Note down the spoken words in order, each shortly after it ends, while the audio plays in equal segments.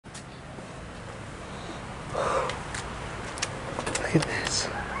Look at this.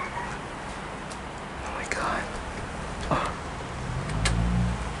 Oh my god. Oh.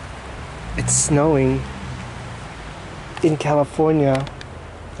 It's snowing in California,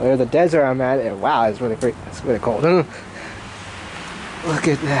 where the desert I'm at, and wow, it's really cold. Look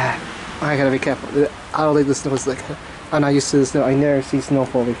at that. I gotta be careful. I don't think the snow is like, I'm not used to the snow. I never see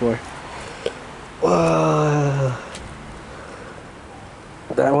snowfall before. Whoa.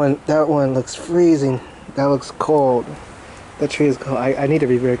 That one looks freezing. That looks cold. That tree is cold. I need to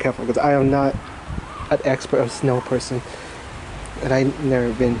be very careful because I am not an expert of snow person, and I've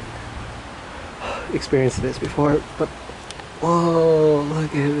never been experienced this before. But whoa,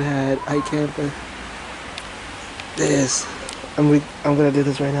 look at that! I can't believe this. I'm gonna do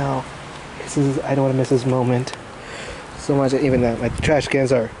this right now. I don't want to miss this moment so much. Even that my trash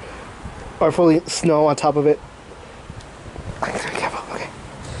cans are fully snow on top of it. I gotta be careful. Okay.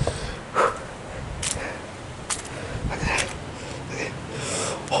 Look at that.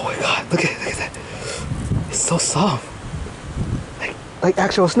 Oh my god! Look at that. It's so soft, like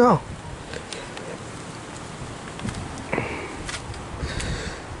actual snow.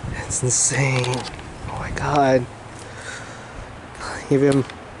 It's insane. Oh my god. Even,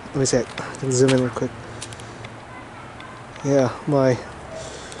 let me see, I can zoom in real quick. Yeah, my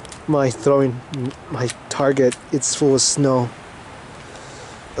target, it's full of snow.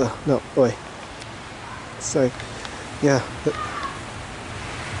 No, wait. Sorry. Yeah,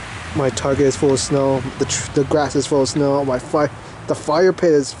 my target is full of snow. The grass is full of snow. The fire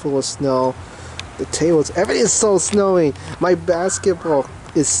pit is full of snow. The tables, everything is so snowy. My basketball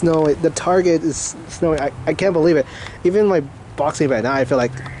is snowy. The target is snowy. I can't believe it. Even my boxing bag, now I feel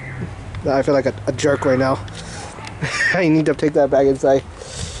like a jerk right now. I need to take that back inside.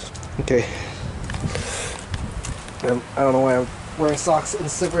 Okay. I don't know why I'm wearing socks and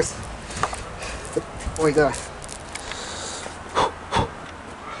slippers. But, oh my god.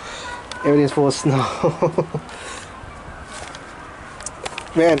 Everything's full of snow.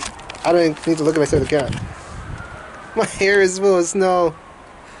 Man, I don't even need to look at myself in the camera. My hair is full of snow.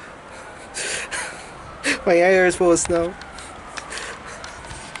 My hair is full of snow.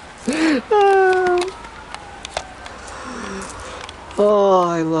 Oh,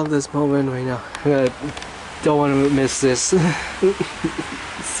 I love this moment right now. I don't want to miss this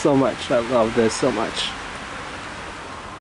so much. I love this so much.